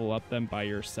can level up them by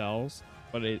yourselves,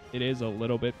 but it is a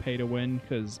little bit pay to win,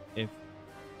 because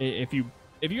if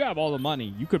you have all the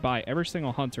money, you could buy every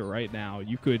single hunter right now.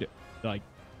 You could like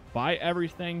buy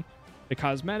everything. The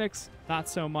cosmetics, not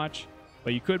so much,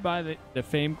 but you could buy the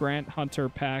fame grant hunter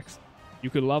packs. You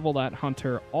could level that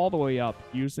hunter all the way up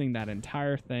using that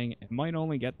entire thing. It might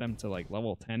only get them to like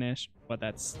level 10-ish, but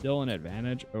that's still an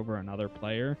advantage over another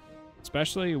player.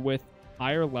 Especially with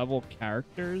higher level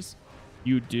characters,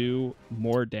 you do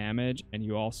more damage and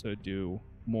you also do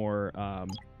more,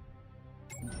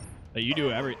 you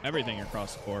do everything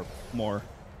across the board more.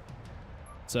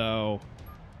 So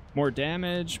more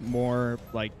damage, more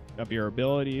like of your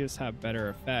abilities have better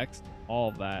effects, all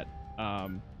of that.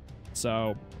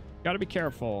 So gotta be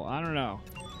careful. I don't know,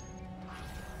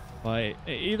 but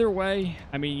either way,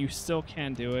 I mean, you still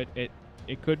can do it.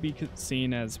 It could be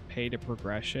seen as pay to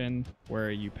progression,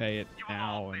 where you pay it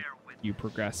now and you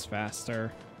progress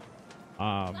faster.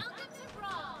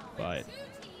 But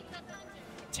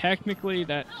technically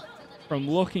from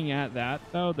looking at that,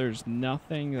 though, there's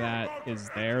nothing that is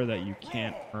there that you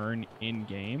can't earn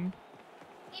in-game,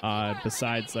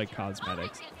 besides, like,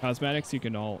 cosmetics. Cosmetics you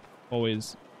can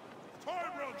always,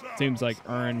 seems like,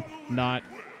 earn, not...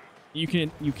 You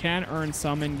can earn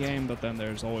some in-game, but then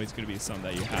there's always going to be some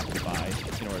that you have to buy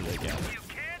in order to get it.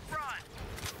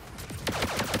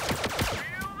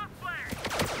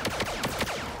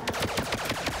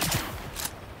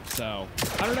 So,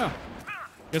 I don't know.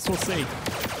 Guess we'll see.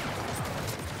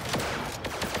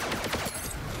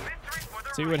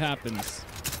 See what happens.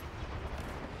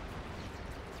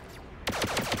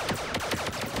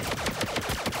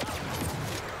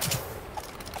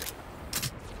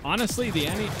 Honestly, the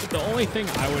only thing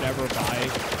I would ever buy,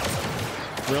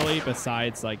 really,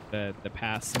 besides like the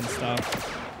pass and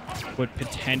stuff, would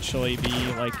potentially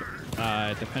be like,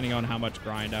 depending on how much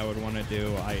grind I would want to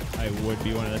do, I would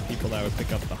be one of the people that would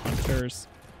pick up the hunters.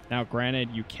 Now,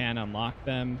 granted, you can unlock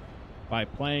them by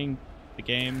playing the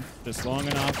game just long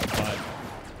enough, but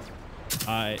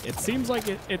it seems like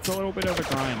it's a little bit of a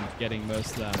grind getting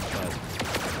most of them, but...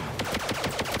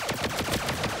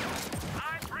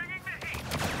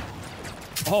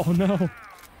 Oh, no.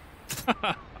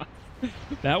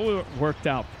 That worked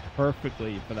out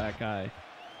perfectly for that guy.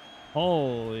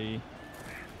 Holy.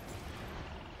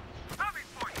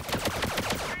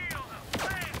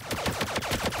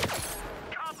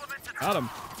 Got him.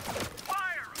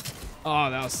 Oh,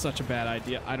 that was such a bad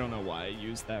idea. I don't know why I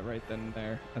used that right then and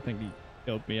there. I think he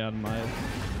killed me on my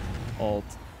ult.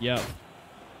 Yep. It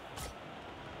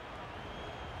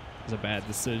was a bad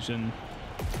decision.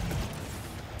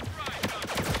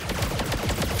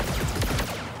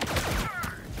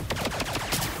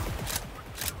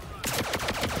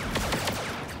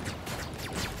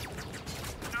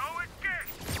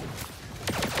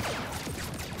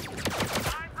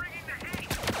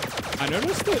 I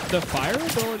noticed the fire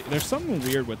ability, there's something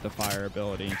weird with the fire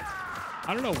ability.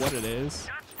 I don't know what it is,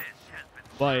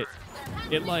 but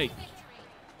it like,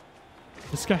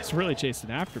 this guy's really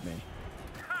chasing after me.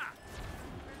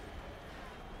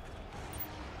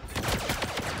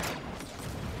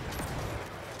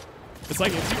 It's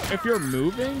like if you're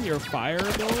moving, your fire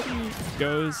ability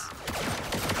goes,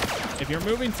 if you're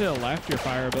moving to the left, your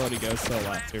fire ability goes to the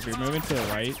left. If you're moving to the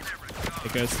right,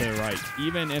 it goes to the right.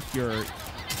 Even if you're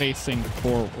facing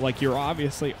forward, like you're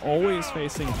obviously always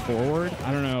facing forward.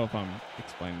 I don't know if I'm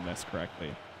explaining this correctly,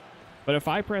 but if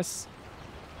I press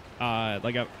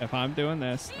like if I'm doing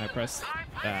this, I press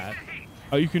that,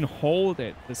 oh, you can hold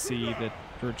it to see the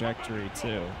trajectory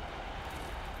too.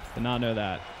 Did not know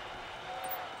that.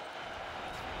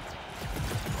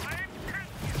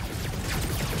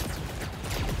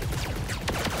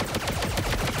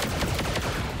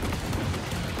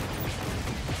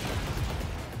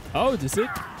 Oh,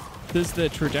 does the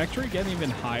trajectory get even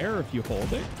higher if you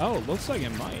hold it? Oh, it looks like it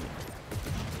might.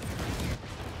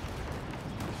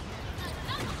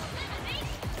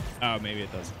 Oh, maybe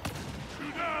it doesn't.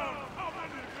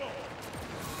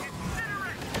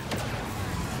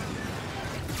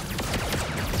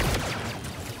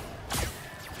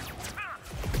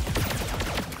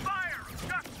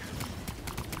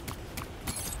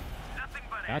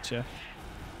 Gotcha.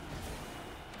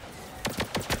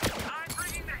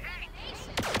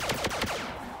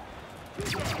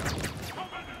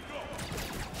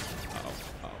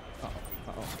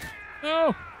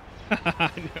 No!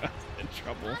 I knew I was in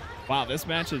trouble. Wow, this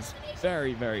match is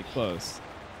very, very close.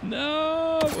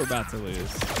 No, we're about to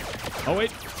lose. Oh,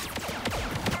 wait.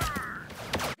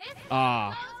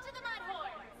 Ah.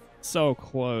 So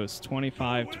close.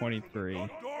 25-23.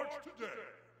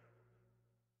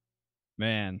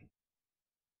 Man.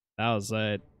 That was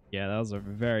it. Yeah, that was a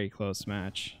very close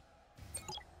match.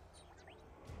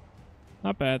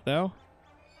 Not bad, though.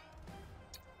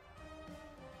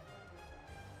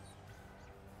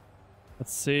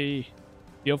 Let's see.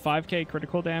 Deal 5k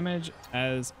critical damage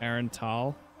as Aran.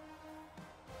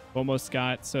 Almost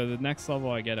got, so the next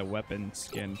level I get a weapon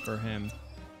skin for him.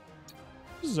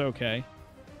 This is okay.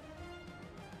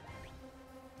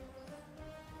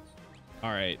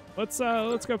 Alright, let's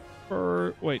go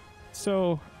for, wait,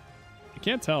 so I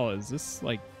can't tell, is this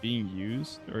like being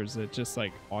used or is it just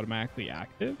like automatically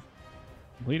active?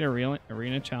 Complete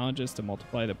arena challenges to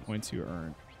multiply the points you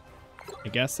earn. I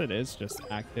guess it is just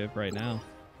active right now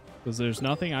because there's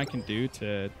nothing I can do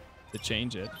to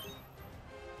change it.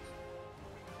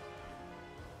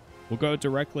 We'll go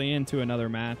directly into another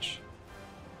match.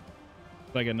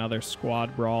 Like another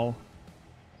squad brawl.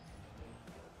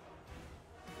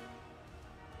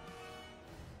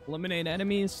 Eliminate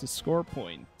enemies to score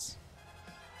points.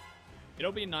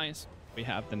 It'll be nice if we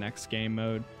have the next game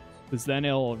mode. because then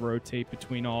it'll rotate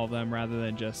between all of them rather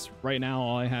than just right now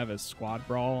all I have is squad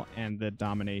brawl and the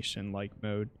domination like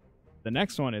mode. The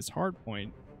next one is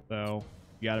hardpoint, so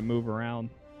you got to move around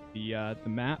the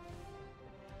map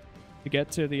to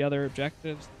get to the other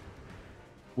objectives,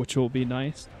 which will be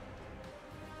nice.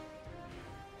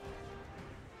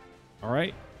 All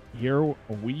right, here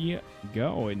we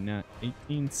go in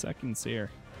 18 seconds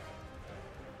here.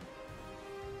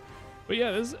 But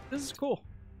yeah, this is cool.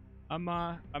 I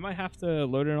might have to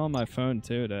load it on my phone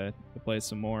too to play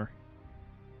some more.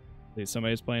 See,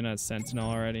 somebody's playing as Sentinel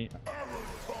already.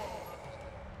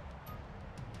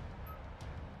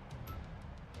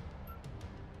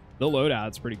 The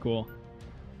loadout's pretty cool.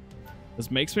 This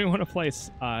makes me want to play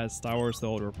Star Wars: The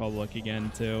Old Republic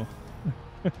again too,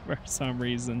 for some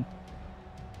reason.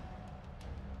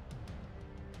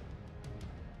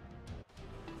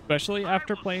 Especially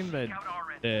after playing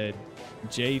the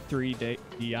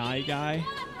J3DI guy,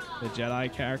 the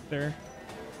Jedi character.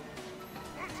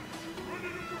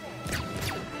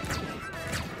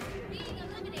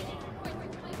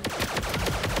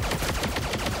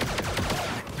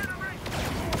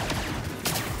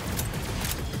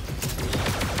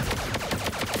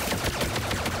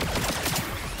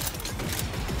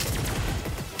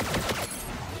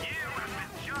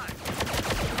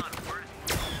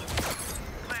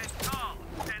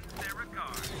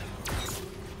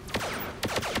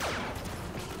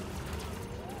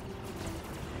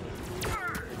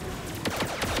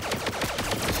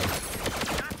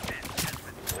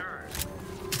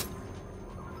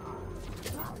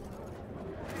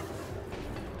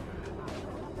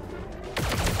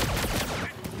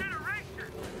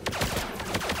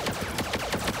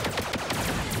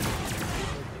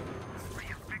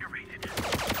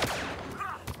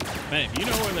 Man, if you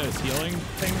know where those healing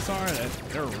things are,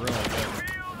 they're really good.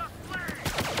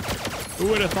 Who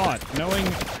would have thought? Knowing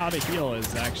how to heal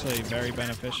is actually very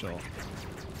beneficial.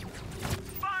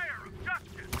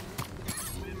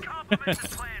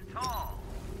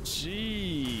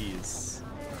 Jeez.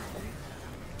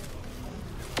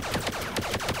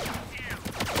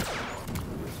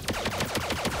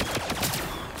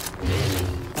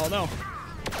 Oh no.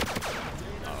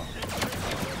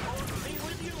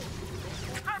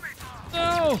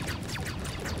 No!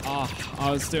 Oh,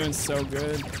 I was doing so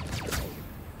good.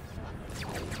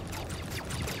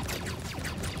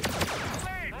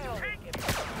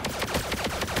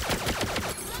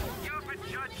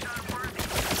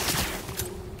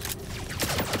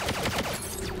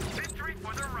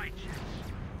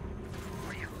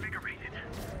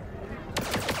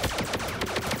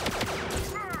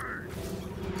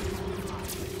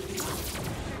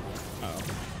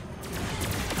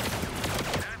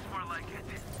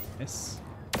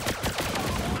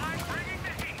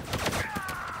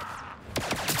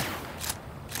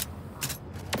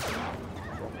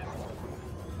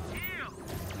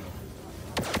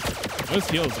 Those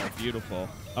heals are beautiful.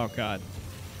 Oh god.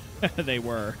 They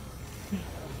were.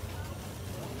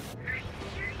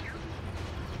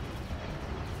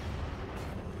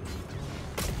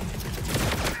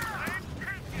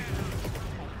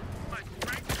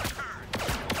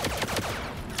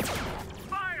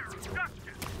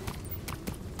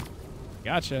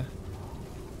 Gotcha.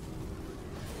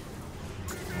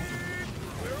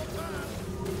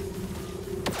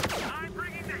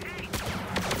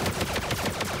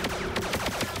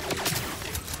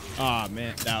 Oh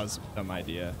man, that was a dumb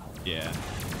idea. Yeah.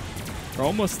 We're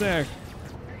almost there.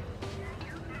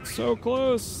 So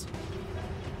close.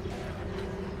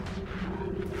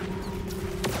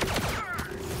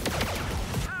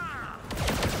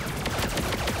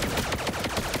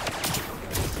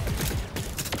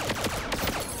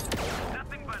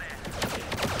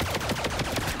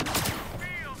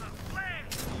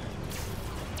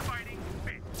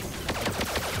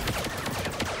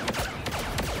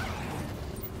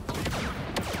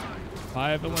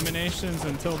 Five eliminations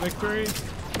until victory.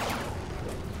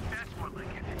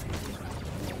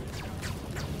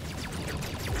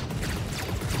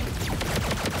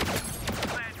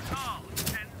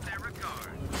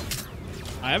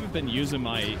 I haven't been using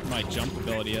my jump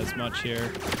ability as much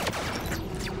here.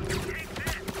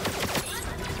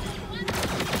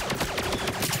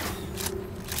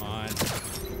 Come on.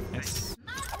 Yes.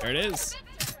 There it is.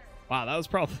 Wow, that was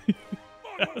probably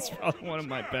one of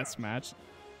my best matches.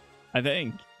 I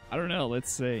think. I don't know. Let's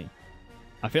see.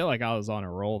 I feel like I was on a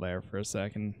roll there for a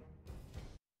second.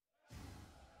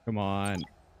 Come on.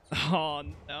 Oh,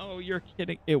 no. You're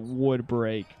kidding. It would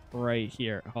break right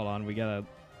here. Hold on. We gotta...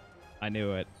 I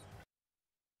knew it.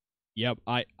 Yep.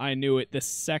 I knew it. The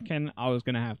second I was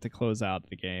going to have to close out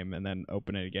the game and then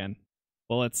open it again.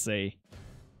 Well, let's see.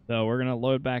 So we're gonna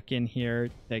load back in here,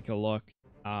 take a look.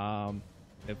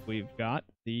 If we've got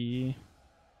the,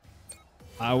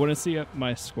 I want to see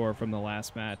my score from the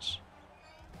last match.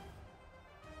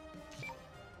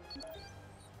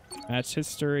 Match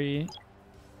history.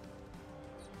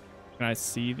 Can I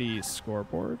see the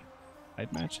scoreboard?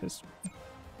 I'd match history.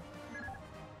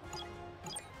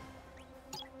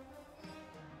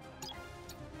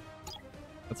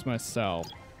 That's myself.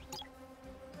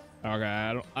 Okay,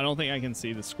 I don't think I can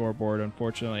see the scoreboard,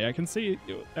 unfortunately. I can see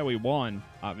that we won,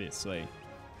 obviously.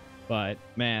 But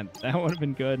man, that would have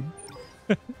been good.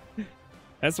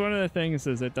 That's one of the things,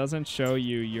 is it doesn't show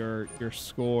you your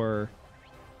score.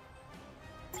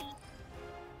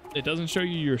 It doesn't show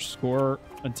you your score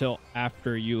until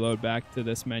after you load back to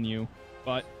this menu.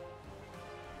 But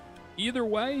either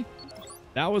way,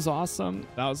 that was awesome.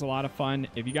 That was a lot of fun.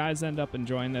 If you guys end up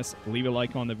enjoying this, leave a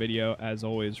like on the video. As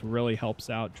always, really helps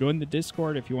out. Join the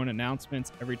Discord if you want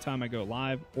announcements every time I go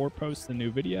live or post a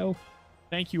new video.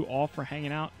 Thank you all for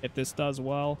hanging out. If this does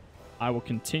well, I will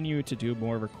continue to do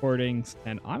more recordings.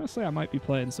 And honestly, I might be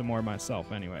playing some more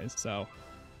myself anyways. So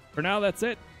for now, that's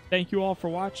it. Thank you all for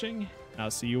watching.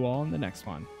 I'll see you all in the next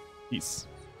one. Peace.